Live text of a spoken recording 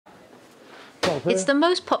It's the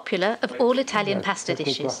most popular of all Italian pasta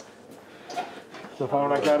dishes.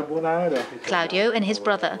 Claudio and his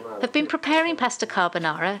brother have been preparing pasta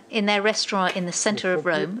carbonara in their restaurant in the centre of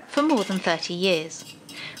Rome for more than 30 years,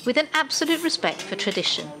 with an absolute respect for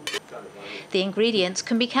tradition. The ingredients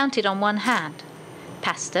can be counted on one hand: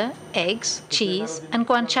 pasta, eggs, cheese and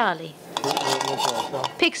guanciale.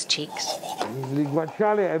 Pig's cheeks. Il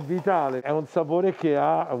guanciale è vitale, è un sapore che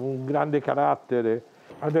ha un grande carattere.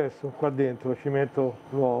 Adesso qua dentro ci metto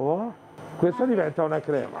l'uovo. Questa diventa una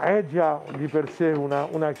crema, è già di per sé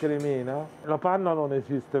una cremina, la panna non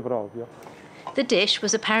esiste proprio. The dish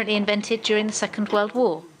was apparently invented during the Second World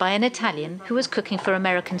War by an Italian who was cooking for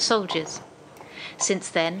American soldiers.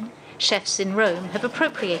 Since then, chefs in Rome have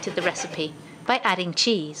appropriated the recipe by adding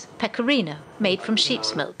cheese, pecorino, made from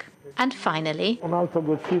sheep's milk. And finally, un altro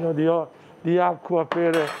goccino di acqua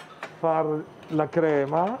per fare la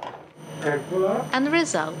crema. Eccola. And the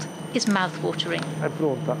result is mouth-watering. È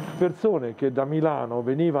pronta. Persone che da Milano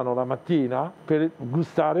venivano la mattina per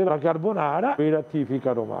gustare la carbonara e la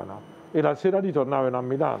tipica romana e la sera ritornavano a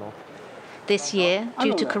Milano. This year,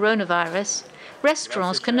 due to coronavirus,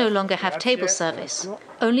 restaurants can no longer have table service.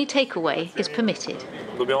 Only takeaway is permitted.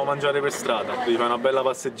 Dobbiamo mangiare per strada, devi fare una bella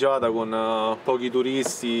passeggiata con pochi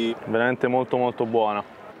turisti, veramente molto molto buona.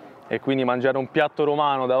 E quindi mangiare un piatto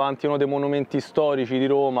romano davanti a uno dei monumenti storici di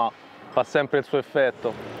Roma fa sempre il suo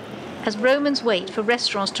effetto. As Romans wait for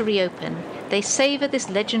restaurants to reopen, they savour this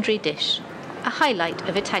legendary dish, a highlight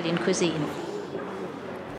of Italian cuisine.